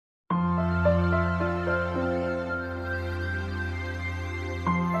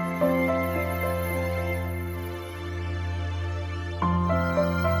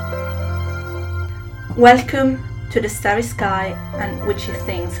Welcome to the Starry Sky and Witchy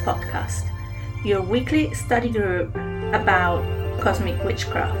Things podcast, your weekly study group about cosmic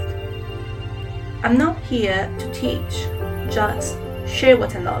witchcraft. I'm not here to teach, just share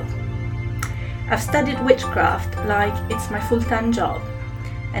what I love. I've studied witchcraft like it's my full-time job,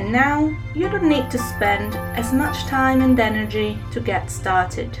 and now you don't need to spend as much time and energy to get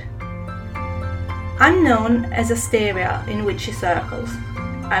started. I'm known as Asteria in witchy circles.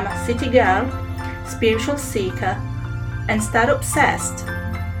 I'm a city girl, spiritual seeker, and star obsessed,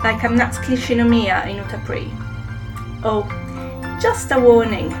 like I'm Natsuki Shinomiya in Utapri. Oh, just a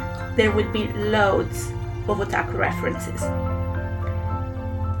warning, there will be loads of otaku references.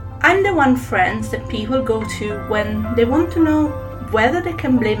 I'm the one friends that people go to when they want to know whether they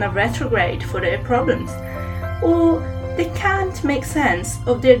can blame a retrograde for their problems, or they can't make sense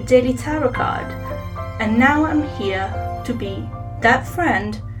of their daily tarot card. And now I'm here to be that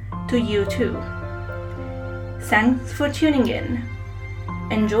friend to you too. Thanks for tuning in.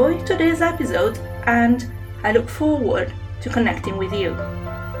 Enjoy today's episode, and I look forward to connecting with you.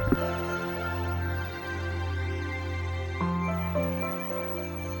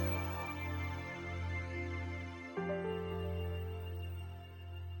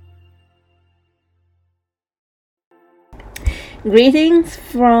 Greetings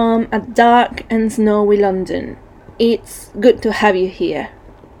from a dark and snowy London. It's good to have you here.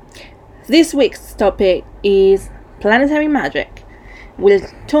 This week's topic is planetary magic. We'll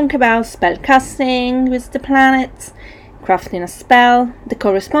talk about spell casting with the planets, crafting a spell, the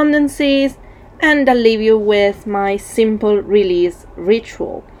correspondences, and I'll leave you with my simple release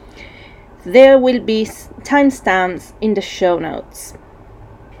ritual. There will be timestamps in the show notes.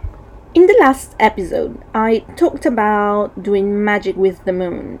 In the last episode, I talked about doing magic with the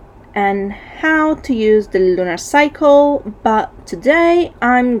moon and how to use the lunar cycle, but today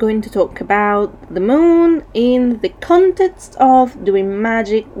I'm going to talk about the moon in the context of doing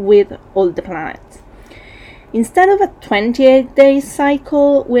magic with all the planets. Instead of a 28-day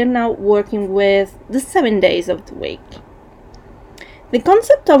cycle, we're now working with the 7 days of the week. The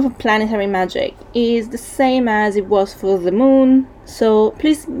concept of planetary magic is the same as it was for the moon, so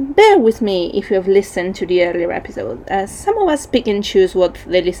please bear with me if you have listened to the earlier episode, as some of us pick and choose what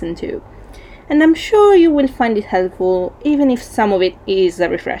they listen to, and I'm sure you will find it helpful even if some of it is a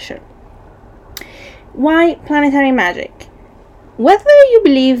refresher. Why planetary magic? Whether you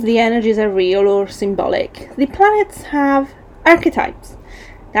believe the energies are real or symbolic, the planets have archetypes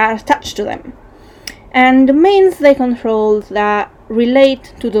that are attached to them, and domains they control that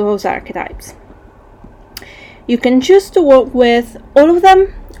relate to those archetypes. You can choose to work with all of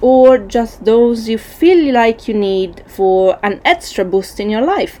them or just those you feel like you need for an extra boost in your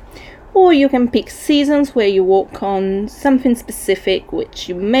life. Or you can pick seasons where you work on something specific which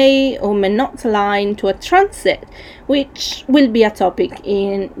you may or may not align to a transit, which will be a topic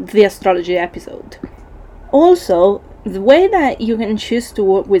in the astrology episode. Also, the way that you can choose to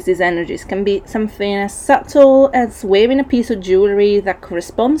work with these energies can be something as subtle as wearing a piece of jewelry that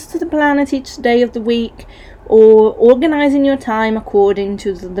corresponds to the planet each day of the week, or organizing your time according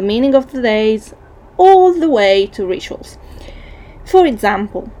to the meaning of the days, all the way to rituals. For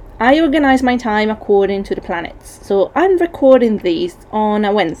example, I organize my time according to the planets, so I'm recording these on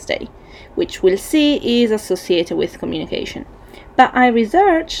a Wednesday, which we'll see is associated with communication. But I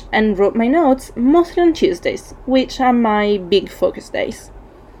researched and wrote my notes mostly on Tuesdays, which are my big focus days.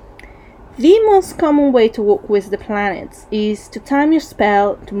 The most common way to work with the planets is to time your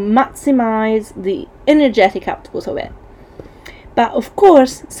spell to maximize the energetic output of it. But of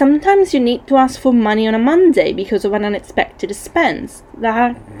course, sometimes you need to ask for money on a Monday because of an unexpected expense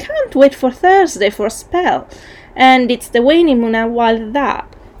that can't wait for Thursday for a spell, and it's the waning moon while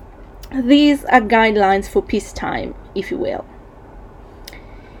that. These are guidelines for peacetime, if you will.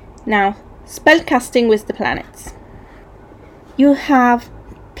 Now, spellcasting with the planets. You have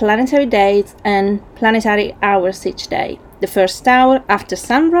planetary days and planetary hours each day. The first hour after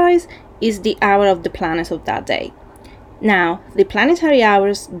sunrise is the hour of the planet of that day. Now, the planetary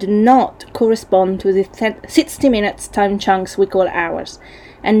hours do not correspond to the 60 minutes time chunks we call hours,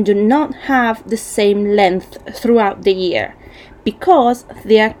 and do not have the same length throughout the year, because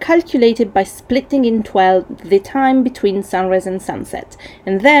they are calculated by splitting in 12 the time between sunrise and sunset,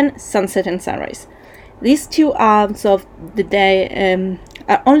 and then sunset and sunrise. These two hours of the day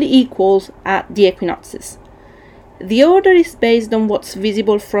are only equals at the equinoxes. The order is based on what's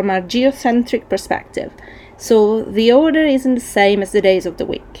visible from a geocentric perspective, so the order isn't the same as the days of the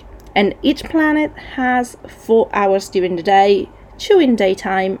week, and each planet has 4 hours during the day, 2 in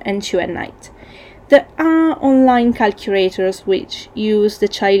daytime and 2 at night. There are online calculators which use the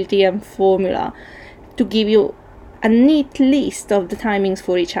Childian formula to give you a neat list of the timings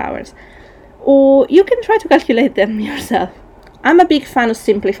for each hour, or you can try to calculate them yourself. I'm a big fan of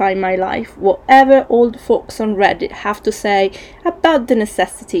simplifying my life, whatever old folks on Reddit have to say about the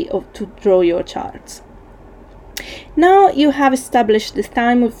necessity to draw your charts. Now you have established the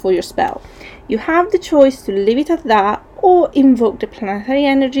time for your spell. You have the choice to leave it at that, or invoke the planetary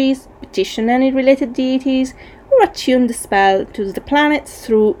energies, petition any related deities, or attune the spell to the planets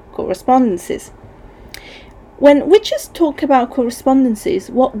through correspondences. When witches talk about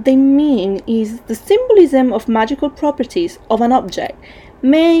correspondences, what they mean is the symbolism of magical properties of an object.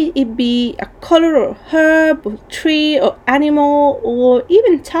 May it be a color or herb, or tree or animal, or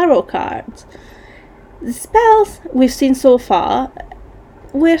even tarot cards. The spells we've seen so far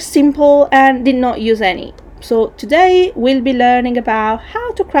were simple and did not use any. So today we'll be learning about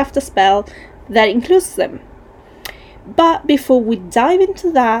how to craft a spell that includes them. But before we dive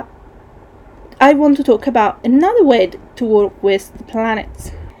into that, I want to talk about another way to work with the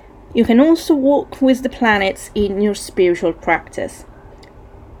planets. You can also work with the planets in your spiritual practice.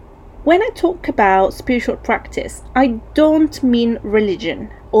 When I talk about spiritual practice, I don't mean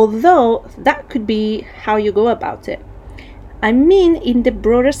religion, although that could be how you go about it. I mean in the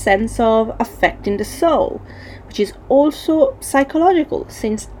broader sense of affecting the soul, which is also psychological,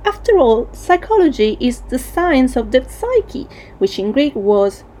 since after all, psychology is the science of the psyche, which in Greek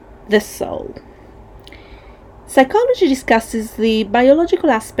was the soul. Psychology discusses the biological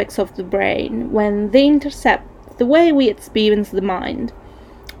aspects of the brain when they intercept the way we experience the mind,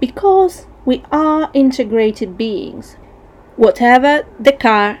 because we are integrated beings, whatever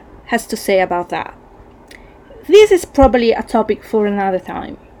Descartes has to say about that. This is probably a topic for another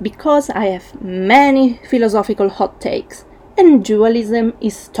time, because I have many philosophical hot takes, and dualism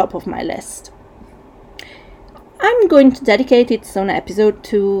is top of my list. I'm going to dedicate its own episode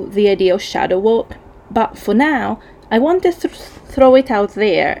to the idea of shadow work, but for now, I wanted to throw it out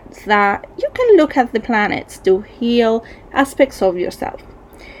there that you can look at the planets to heal aspects of yourself.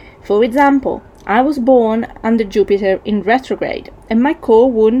 For example, I was born under Jupiter in retrograde, and my core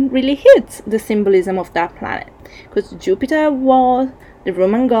wound really hits the symbolism of that planet, because Jupiter was the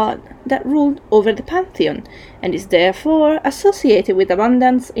Roman god that ruled over the pantheon, and is therefore associated with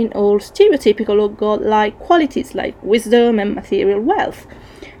abundance in all stereotypical godlike qualities like wisdom and material wealth.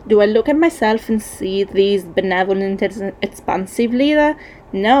 Do I look at myself and see this benevolent and expansive leader?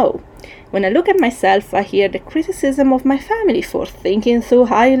 No. When I look at myself, I hear the criticism of my family for thinking so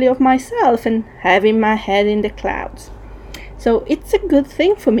highly of myself and having my head in the clouds. So it's a good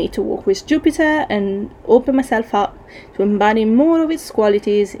thing for me to work with Jupiter and open myself up to embody more of its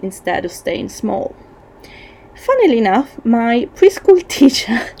qualities instead of staying small. Funnily enough, my preschool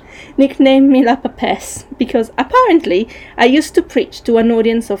teacher nicknamed me La Papesse because apparently I used to preach to an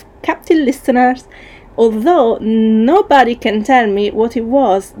audience of captive listeners, although nobody can tell me what it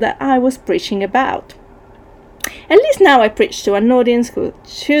was that I was preaching about. At least now I preach to an audience who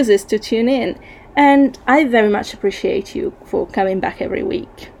chooses to tune in, and I very much appreciate you for coming back every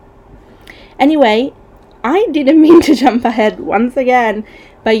week. Anyway, I didn't mean to jump ahead once again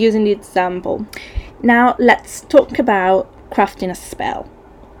by using the example. Now let's talk about crafting a spell.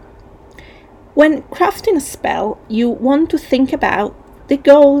 When crafting a spell, you want to think about the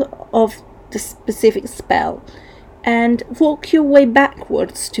goal of the specific spell and work your way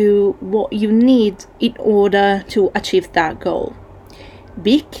backwards to what you need in order to achieve that goal.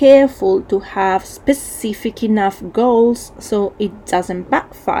 Be careful to have specific enough goals so it doesn't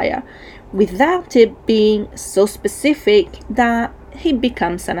backfire, without it being so specific that it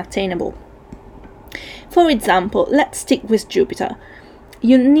becomes unattainable. For example, let's stick with Jupiter.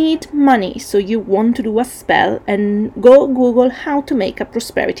 You need money, so you want to do a spell and go Google how to make a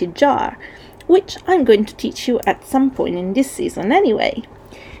prosperity jar, which I'm going to teach you at some point in this season anyway.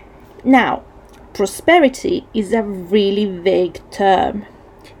 Now, prosperity is a really vague term.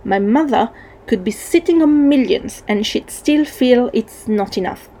 My mother could be sitting on millions and she'd still feel it's not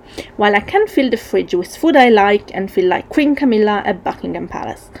enough, while I can fill the fridge with food I like and feel like Queen Camilla at Buckingham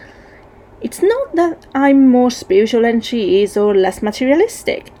Palace. It's not that I'm more spiritual than she is or less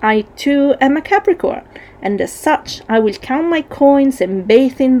materialistic. I too am a Capricorn, and as such I will count my coins and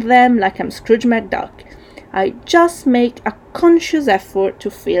bathe in them like I'm Scrooge McDuck. I just make a conscious effort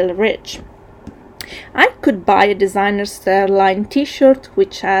to feel rich. I could buy a designer's Sterling t-shirt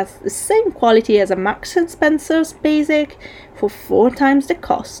which has the same quality as a Marks & Spencer's basic for 4 times the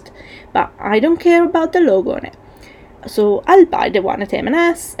cost, but I don't care about the logo on it. So I'll buy the one at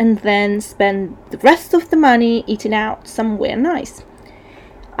M&S and then spend the rest of the money eating out somewhere nice.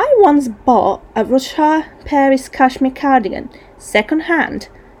 I once bought a Rochard Paris cashmere cardigan, second hand,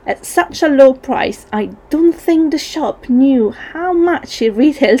 At such a low price, I don't think the shop knew how much it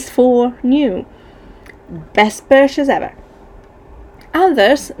retails for new. Best purchase ever.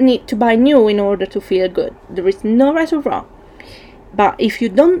 Others need to buy new in order to feel good. There is no right or wrong. But if you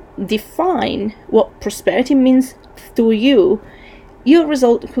don't define what prosperity means to you, your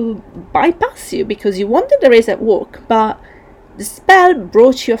result could bypass you because you wanted a raise at work, but the spell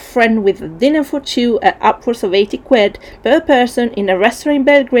brought you a friend with a dinner for two at upwards of 80 quid per person in a restaurant in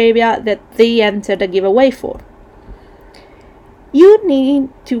Belgravia that they entered a giveaway for. You need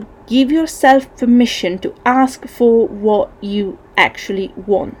to give yourself permission to ask for what you actually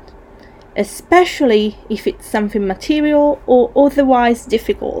want, especially if it's something material or otherwise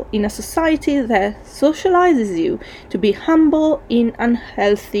difficult in a society that socializes you to be humble in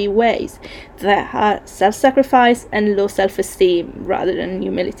unhealthy ways that are self-sacrifice and low self-esteem rather than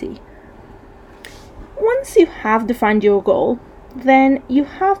humility. Once you have defined your goal, then you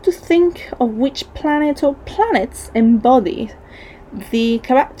have to think of which planet or planets embody the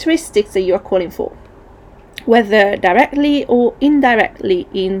characteristics that you are calling for, whether directly or indirectly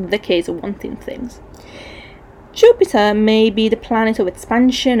in the case of wanting things. Jupiter may be the planet of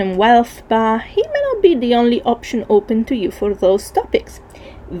expansion and wealth, but he may not be the only option open to you for those topics.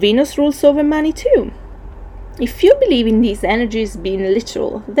 Venus rules over money too. If you believe in these energies being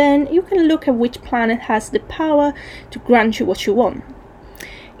literal, then you can look at which planet has the power to grant you what you want.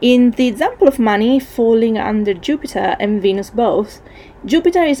 In the example of money falling under Jupiter and Venus both,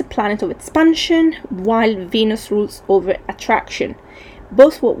 Jupiter is a planet of expansion, while Venus rules over attraction,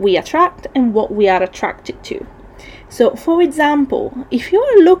 both what we attract and what we are attracted to. So, for example, if you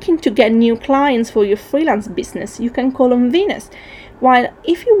are looking to get new clients for your freelance business, you can call on Venus, while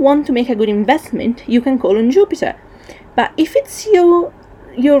if you want to make a good investment, you can call on Jupiter. But if it's your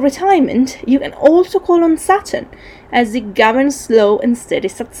retirement, you can also call on Saturn, as it governs slow and steady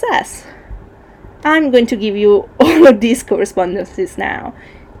success. I'm going to give you all of these correspondences now.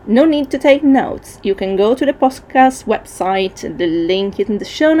 No need to take notes. You can go to the podcast website, the link is in the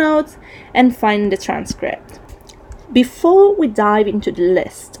show notes, and find the transcript. Before we dive into the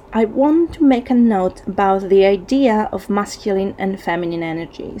list, I want to make a note about the idea of masculine and feminine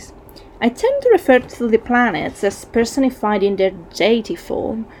energies. I tend to refer to the planets as personified in their deity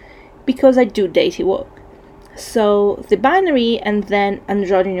form because I do deity work. So the binary and then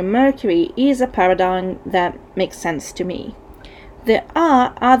androgyny Mercury is a paradigm that makes sense to me. There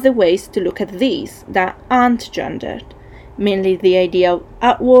are other ways to look at these that aren't gendered, mainly the idea of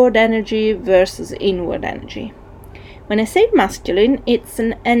outward energy versus inward energy. When I say masculine, it's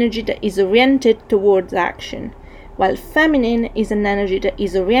an energy that is oriented towards action, while feminine is an energy that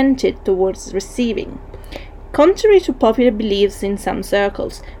is oriented towards receiving. Contrary to popular beliefs in some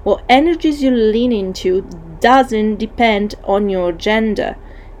circles, what energies you lean into doesn't depend on your gender.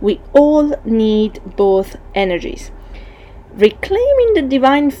 We all need both energies. Reclaiming the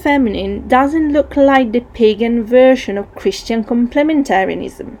divine feminine doesn't look like the pagan version of Christian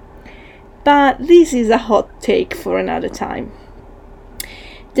complementarianism. But this is a hot take for another time.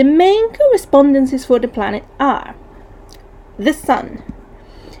 The main correspondences for the planet are the Sun.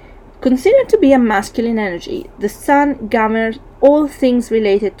 Considered to be a masculine energy, the Sun governs all things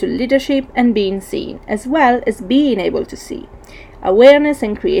related to leadership and being seen, as well as being able to see. Awareness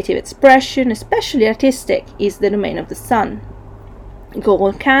and creative expression, especially artistic, is the domain of the Sun.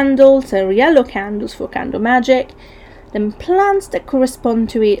 Gold candles and yellow candles for candle magic. Then plants that correspond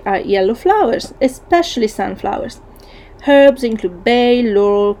to it are yellow flowers, especially sunflowers. Herbs include bay,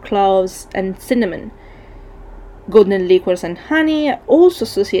 laurel, cloves, and cinnamon. Golden liquors and honey are also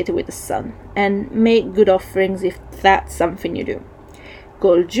associated with the Sun, and make good offerings if that's something you do.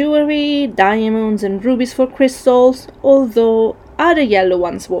 Gold jewelry, diamonds and rubies for crystals, although other yellow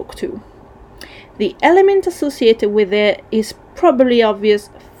ones work too. The element associated with it is probably obvious: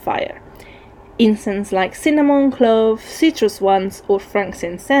 fire. Incense like cinnamon, clove, citrus ones, or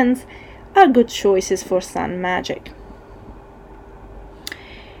frankincense are good choices for sun magic.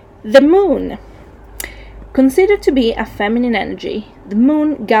 The Moon. Considered to be a feminine energy, the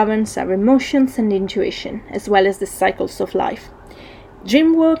Moon governs our emotions and intuition, as well as the cycles of life.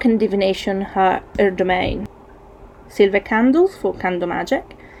 Dreamwork and divination are her domain. Silver candles for candle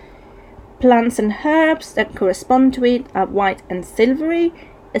magic. Plants and herbs that correspond to it are white and silvery,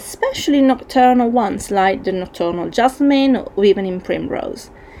 especially nocturnal ones like the nocturnal jasmine or even in primrose.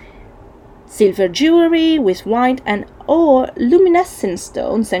 Silver jewelry with white and or luminescent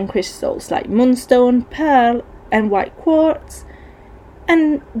stones and crystals like moonstone, pearl and white quartz,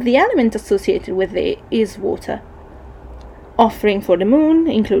 and the element associated with it is water. Offering for the Moon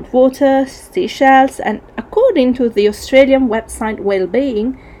include water, seashells, and according to the Australian website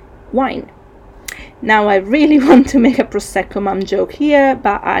Wellbeing, wine. Now I really want to make a Prosecco mum joke here,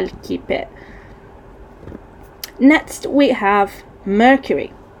 but I'll keep it. Next we have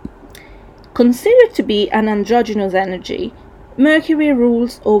Mercury. Considered to be an androgynous energy, Mercury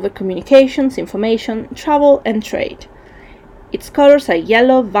rules over communications, information, travel and trade. Its colors are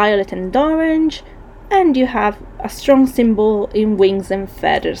yellow, violet and orange, and you have a strong symbol in wings and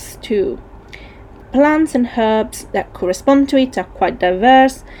feathers too. Plants and herbs that correspond to it are quite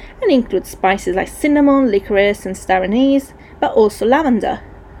diverse and include spices like cinnamon, licorice and star anise, but also lavender.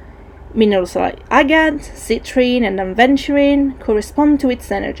 Minerals like agate, citrine and aventurine correspond to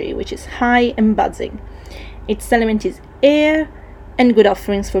its energy, which is high and buzzing. Its element is air, and good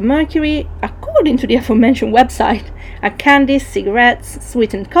offerings for Mercury, according to the aforementioned website, are candies, cigarettes,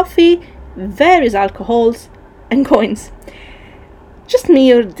 sweetened coffee, various alcohols, and coins. Just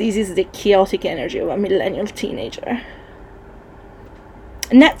me, or this is the chaotic energy of a millennial teenager.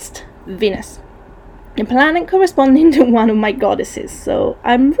 Next, Venus. A planet corresponding to one of my goddesses, so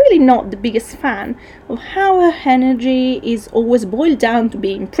I'm really not the biggest fan of how her energy is always boiled down to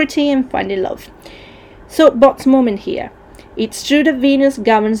being pretty and finding love. Soapbox moment here. It's true that Venus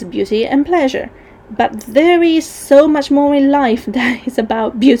governs beauty and pleasure, but there is so much more in life that is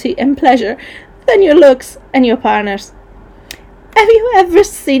about beauty and pleasure than your looks and your partners. Have you ever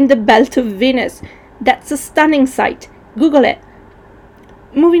seen the Belt of Venus? That's a stunning sight. Google it.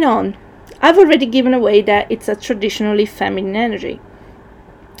 Moving on. I've already given away that it's a traditionally feminine energy.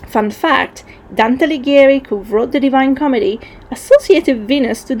 Fun fact, Dante Alighieri, who wrote the Divine Comedy, associated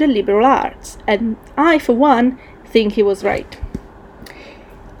Venus to the liberal arts, and I, for one, think he was right.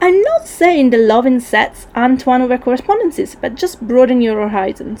 I'm not saying the love and sex aren't one of her correspondences, but just broaden your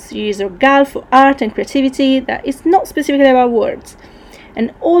horizons. Use your gal for art and creativity that is not specifically about words,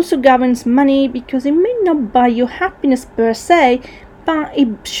 and also governs money because it may not buy you happiness per se, but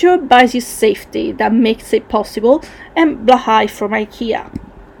it sure buys you safety that makes it possible, and blah from IKEA.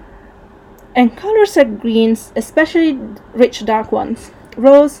 And colors are greens, especially rich dark ones,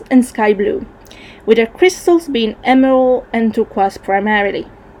 rose and sky blue, with their crystals being emerald and turquoise primarily.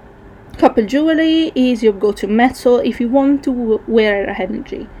 Couple jewelry is your go-to metal if you want to wear her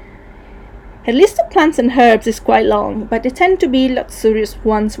energy. Her list of plants and herbs is quite long, but they tend to be luxurious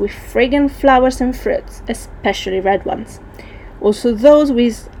ones with fragrant flowers and fruits, especially red ones. Also those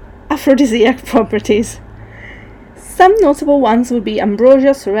with aphrodisiac properties. Some notable ones would be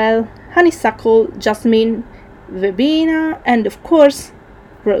ambrosia, sorrel, honeysuckle, jasmine, verbena, and of course,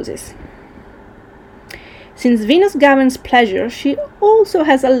 roses. Since Venus governs pleasure, she also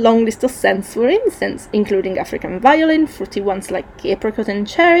has a long list of scents for incense, including African violin, fruity ones like apricot and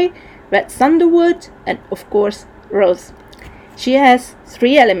cherry, red sandalwood, and of course, rose. She has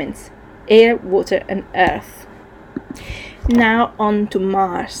 3 elements: air, water, and earth. Now on to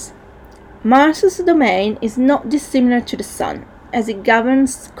Mars. Mars's domain is not dissimilar to the Sun, as it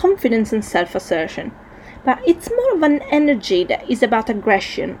governs confidence and self-assertion, but it's more of an energy that is about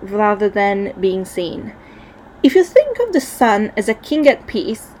aggression rather than being seen. If you think of the Sun as a king at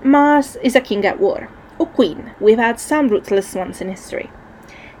peace, Mars is a king at war, or queen. We've had some ruthless ones in history.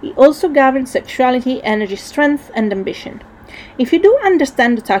 It also governs sexuality, energy, strength, and ambition. If you do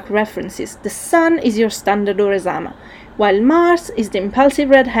understand the Otaku references, the Sun is your standard Oresama, while Mars is the impulsive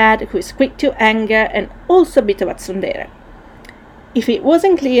redhead who is quick to anger and also a bit of a tsundere. If it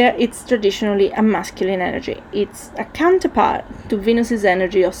wasn't clear, it's traditionally a masculine energy. It's a counterpart to Venus's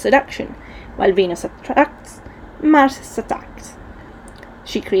energy of seduction. While Venus attracts, Mars attacks.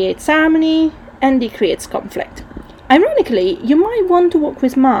 She creates harmony, and it creates conflict. Ironically, you might want to work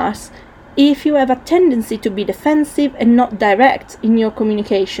with Mars if you have a tendency to be defensive and not direct in your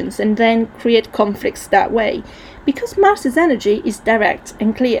communications and then create conflicts that way, because Mars's energy is direct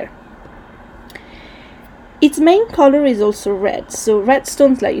and clear. Its main color is also red, so red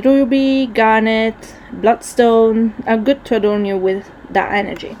stones like ruby, garnet, bloodstone are good to adorn you with that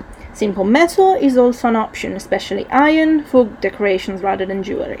energy. Simple metal is also an option, especially iron, for decorations rather than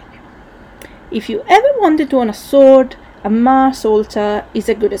jewelry. If you ever wanted to own a sword, a Mars altar is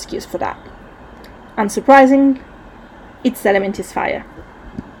a good excuse for that. Unsurprising, its element is fire.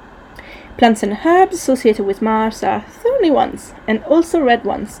 Plants and herbs associated with Mars are thorny ones, and also red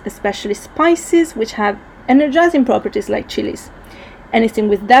ones, especially spices which have energizing properties like chilies. Anything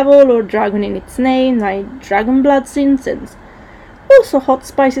with devil or dragon in its name, like dragon blood incense. Also hot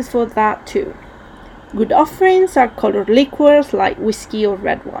spices for that too. Good offerings are colored liqueurs like whiskey or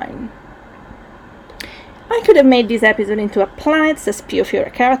red wine. I could have made this episode into a planets as pure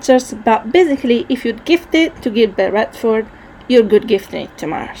favorite characters, but basically if you'd gift it to Gilbert Redford, you're good gifting it to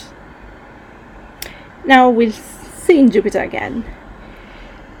Mars. Now we'll see in Jupiter again.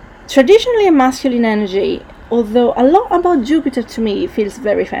 Traditionally a masculine energy, although a lot about Jupiter to me feels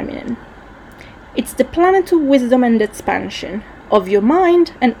very feminine. It's the planet of wisdom and expansion, of your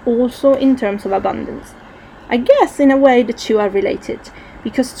mind, and also in terms of abundance. I guess in a way the two are related,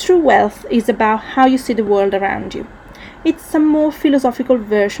 because true wealth is about how you see the world around you. It's a more philosophical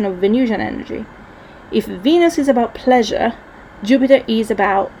version of Venusian energy. If Venus is about pleasure, Jupiter is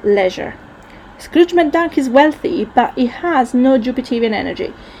about leisure. Scrooge McDuck is wealthy, but he has no Jupiterian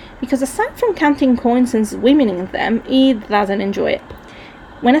energy, because aside from counting coins and swimming in them, he doesn't enjoy it.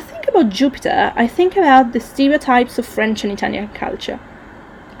 When I think about Jupiter, I think about the stereotypes of French and Italian culture.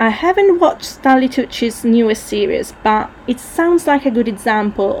 I haven't watched Stanley Tucci's newest series, but it sounds like a good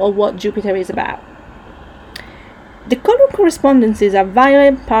example of what Jupiter is about. The color correspondences are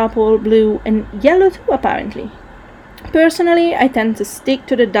violet, purple, blue, and yellow too, apparently. Personally, I tend to stick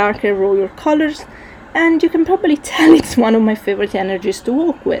to the darker royal colors, and you can probably tell it's one of my favorite energies to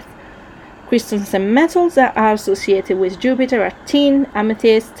work with. Crystals and metals that are associated with Jupiter are tin,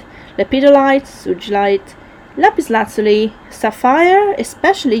 amethyst, lepidolite, sugilite, lapis lazuli, sapphire,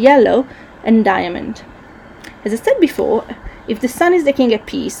 especially yellow, and diamond. As I said before, if the Sun is the king at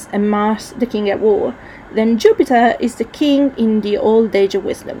peace and Mars the king at war, then Jupiter is the king in the old age of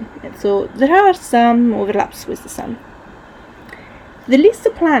wisdom, and so there are some overlaps with the Sun. The list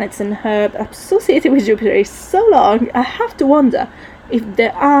of planets and herbs associated with Jupiter is so long, I have to wonder if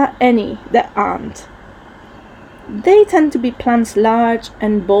there are any that aren't. They tend to be plants large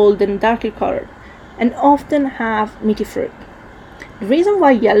and bold and darker colored, and often have meaty fruit. The reason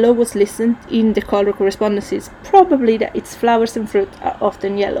why yellow was listed in the color correspondence is probably that its flowers and fruit are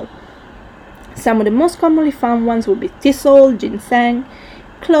often yellow. Some of the most commonly found ones would be thistle, ginseng,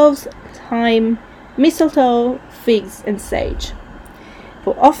 cloves, thyme, mistletoe, figs, and sage.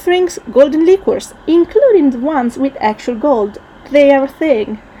 For offerings, golden liquors, including the ones with actual gold, they are a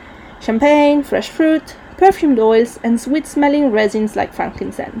thing. Champagne, fresh fruit, perfumed oils, and sweet-smelling resins like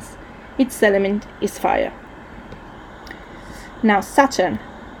frankincense. Its element is fire. Now Saturn.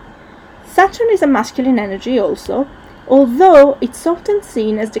 Saturn is a masculine energy also, although it's often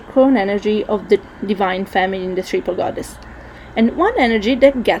seen as the crown energy of the divine feminine, the triple goddess, and one energy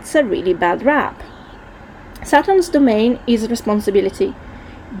that gets a really bad rap. Saturn's domain is responsibility,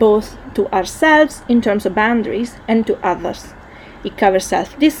 both to ourselves in terms of boundaries and to others. It covers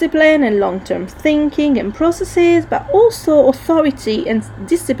self-discipline and long-term thinking and processes, but also authority and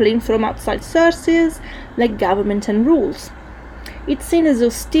discipline from outside sources like government and rules. It's seen as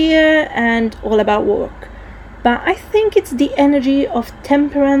austere and all about work, but I think it's the energy of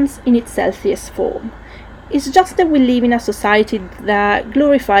temperance in its healthiest form. It's just that we live in a society that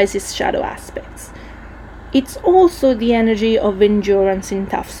glorifies its shadow aspects. It's also the energy of endurance in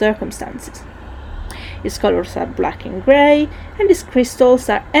tough circumstances. Its colors are black and grey, and its crystals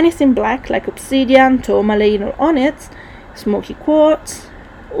are anything black like obsidian, tourmaline or onyx, smoky quartz,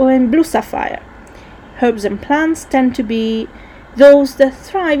 or blue sapphire. Herbs and plants tend to be those that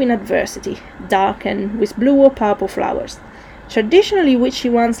thrive in adversity, dark and with blue or purple flowers. Traditionally witchy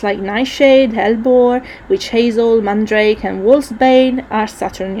ones like nightshade, hellebore, witch hazel, mandrake and wolfsbane are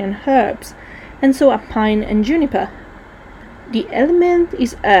Saturnian herbs, and so are pine and juniper. The element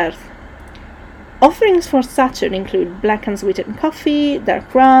is earth. Offerings for Saturn include black unsweetened coffee,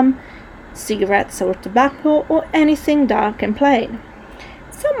 dark rum, cigarettes or tobacco, or anything dark and plain.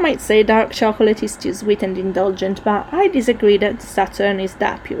 Some might say dark chocolate is too sweet and indulgent, but I disagree that Saturn is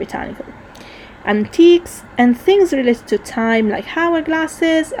that puritanical. Antiques and things related to time like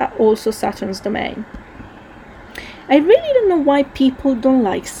hourglasses are also Saturn's domain. I really don't know why people don't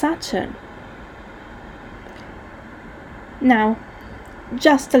like Saturn. Now,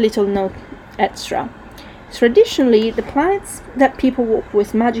 just a little note extra. Traditionally, the planets that people work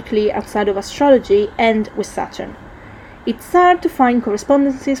with magically outside of astrology end with Saturn. It's hard to find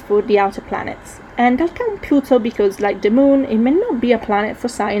correspondences for the outer planets, and I'll count Pluto because, like the Moon, it may not be a planet for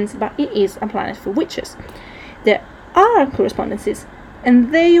science, but it is a planet for witches. There are correspondences,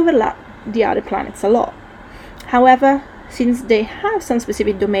 and they overlap the other planets a lot. However, since they have some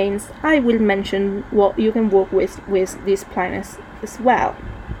specific domains, I will mention what you can work with these planets as well.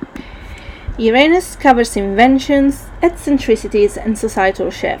 Uranus covers inventions, eccentricities, and societal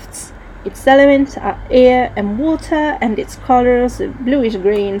shifts. Its elements are air and water, and its colors are bluish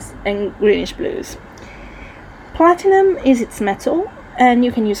greens and greenish blues. Platinum is its metal, and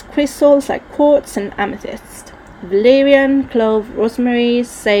you can use crystals like quartz and amethyst. Valerian, clove, rosemary,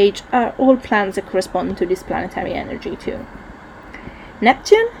 sage are all plants that correspond to this planetary energy too.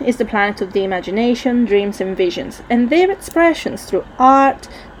 Neptune is the planet of the imagination, dreams and visions, and their expressions through art,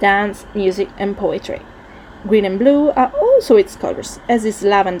 dance, music and poetry. Green and blue are also its colors, as is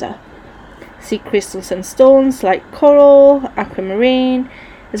lavender. Sea crystals and stones like coral, aquamarine,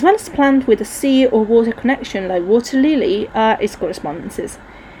 as well as plants with a sea or water connection like water lily are its correspondences.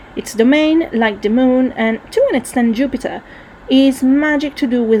 Its domain, like the moon and to an extent Jupiter, is magic to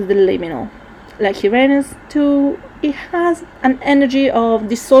do with the liminal. Like Uranus too, it has an energy of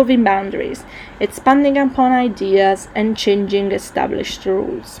dissolving boundaries, expanding upon ideas and changing established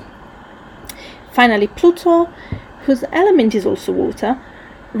rules. Finally, Pluto, whose element is also water,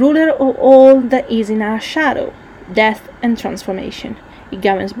 ruler of all that is in our shadow, death and transformation. It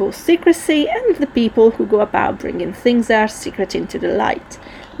governs both secrecy and the people who go about bringing things that are secret into the light,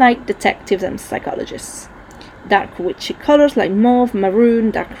 like detectives and psychologists. Dark witchy colors like mauve,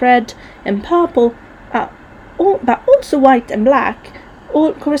 maroon, dark red, and purple, but also white and black,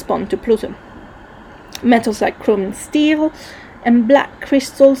 all correspond to Pluto. Metals like chrome and steel, and black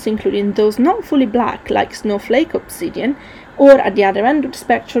crystals, including those not fully black like snowflake obsidian, or at the other end of the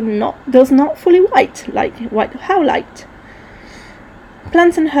spectrum, those not fully white like white howlite.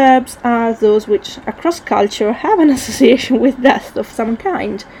 Plants and herbs are those which, across culture, have an association with death of some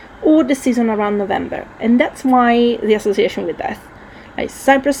kind, or the season around November, and that's why the association with death, like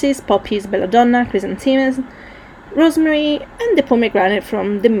cypresses, poppies, belladonna, chrysanthemums, rosemary, and the pomegranate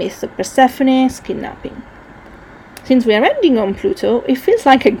from the myth of Persephone's kidnapping. Since we are ending on Pluto, it feels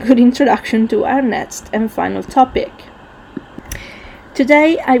like a good introduction to our next and final topic.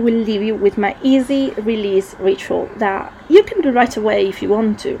 Today I will leave you with my easy release ritual that you can do right away if you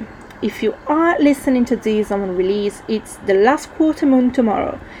want to. If you are listening to this on release, it's the last quarter moon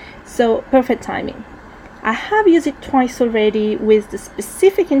tomorrow, so perfect timing. I have used it twice already with the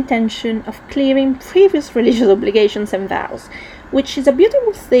specific intention of clearing previous religious obligations and vows, which is a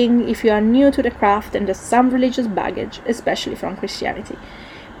beautiful thing if you are new to the craft and there's some religious baggage, especially from Christianity.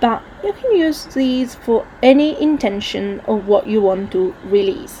 But you can use these for any intention of what you want to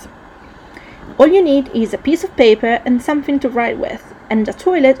release. All you need is a piece of paper and something to write with, and a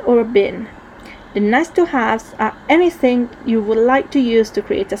toilet or a bin. The nice to haves are anything you would like to use to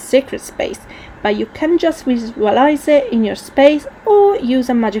create a sacred space, but you can just visualize it in your space or use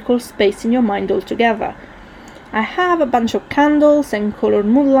a magical space in your mind altogether. I have a bunch of candles and colored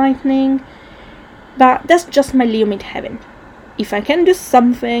mood lighting, but that's just my Leo midheaven. If I can do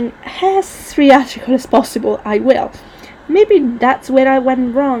something as theatrical as possible, I will. Maybe that's where I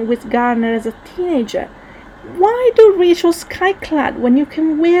went wrong with Garner as a teenager. Why do rituals sky-clad when you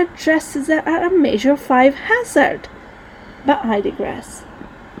can wear dresses that are a major 5 hazard? But I digress.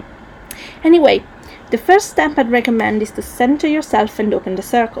 Anyway, the first step I'd recommend is to center yourself and open the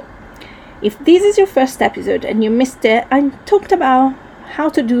circle. If this is your first episode and you missed it, I talked about how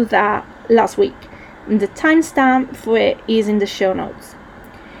to do that last week. The timestamp for it is in the show notes.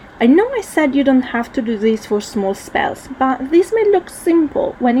 I know I said you don't have to do this for small spells, but this may look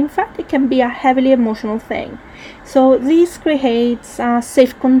simple when in fact it can be a heavily emotional thing. So this creates a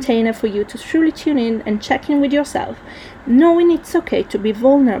safe container for you to truly tune in and check in with yourself, knowing it's okay to be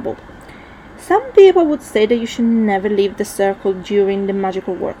vulnerable. Some people would say that you should never leave the circle during the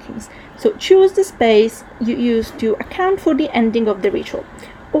magical workings, so choose the space you use to account for the ending of the ritual.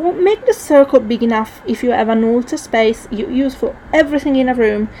 Or make the circle big enough if you have an altar space you use for everything in a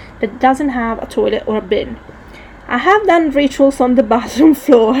room that doesn't have a toilet or a bin. I have done rituals on the bathroom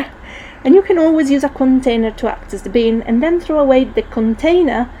floor, and you can always use a container to act as the bin and then throw away the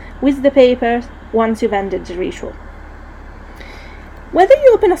container with the paper once you've ended the ritual. Whether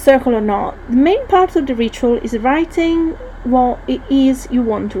you open a circle or not, the main part of the ritual is writing what it is you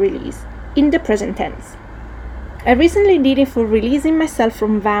want to release, in the present tense. I recently did it for releasing myself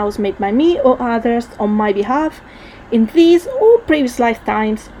from vows made by me or others on my behalf in these or previous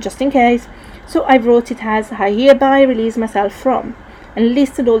lifetimes, just in case, so I wrote it as I hereby release myself from, and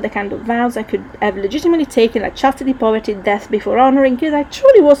listed all the kind of vows I could have legitimately taken, like chastity, poverty, death before honor, in case I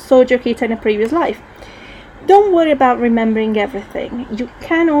truly was Sojo Kita in a previous life. Don't worry about remembering everything. You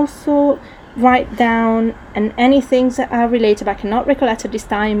can also write down and any things that are related but cannot recollect at this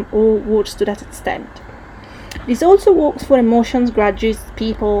time, or words to that extent. This also works for emotions, grudges,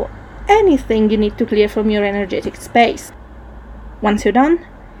 people, anything you need to clear from your energetic space. Once you're done,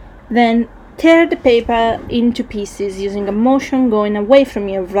 then tear the paper into pieces using a motion going away from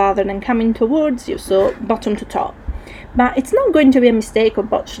you rather than coming towards you, so bottom to top. But it's not going to be a mistake or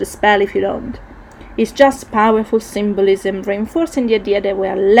botch the spell if you don't. It's just powerful symbolism reinforcing the idea that we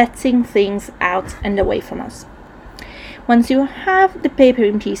are letting things out and away from us. Once you have the paper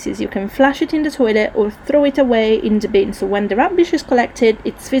in pieces, you can flush it in the toilet or throw it away in the bin, so when the rubbish is collected,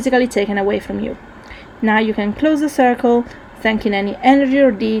 it's physically taken away from you. Now you can close the circle, thanking any energy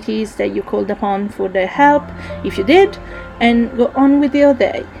or deities that you called upon for their help, if you did, and go on with your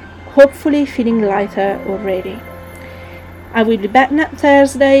day, hopefully feeling lighter already. I will be back next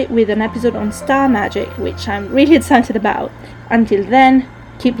Thursday with an episode on star magic, which I'm really excited about. Until then,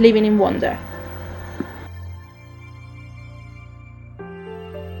 keep living in wonder.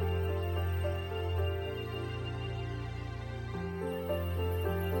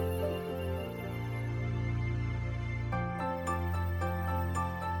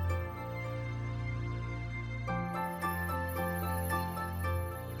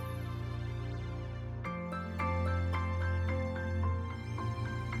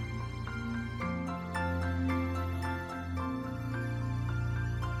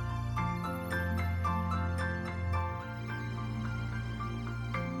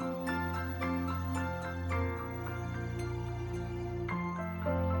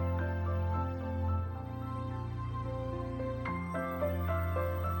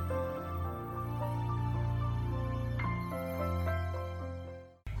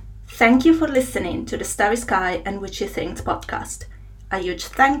 Thank you for listening to the Starry Sky and Witchy Things podcast. A huge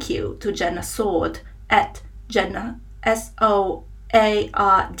thank you to Jenna Sword at Jenna SOARD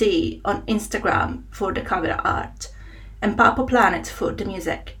on Instagram for the cover art, and Purple Planet for the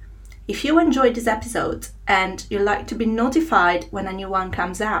music. If you enjoyed this episode and you'd like to be notified when a new one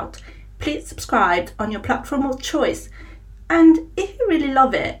comes out, please subscribe on your platform of choice. And if you really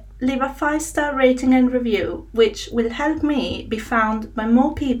love it, leave a 5-star rating and review, which will help me be found by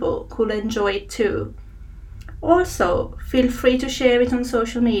more people who'll enjoy it too. Also, feel free to share it on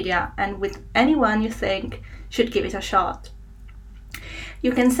social media and with anyone you think should give it a shot.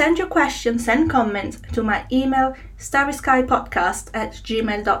 You can send your questions and comments to my email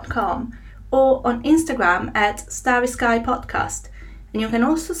starryskypodcast@gmail.com or on Instagram at starryskypodcast. And you can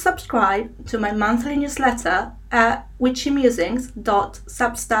also subscribe to my monthly newsletter at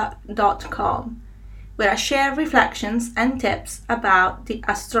witchymusings.substack.com, where I share reflections and tips about the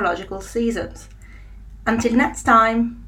astrological seasons. Until next time!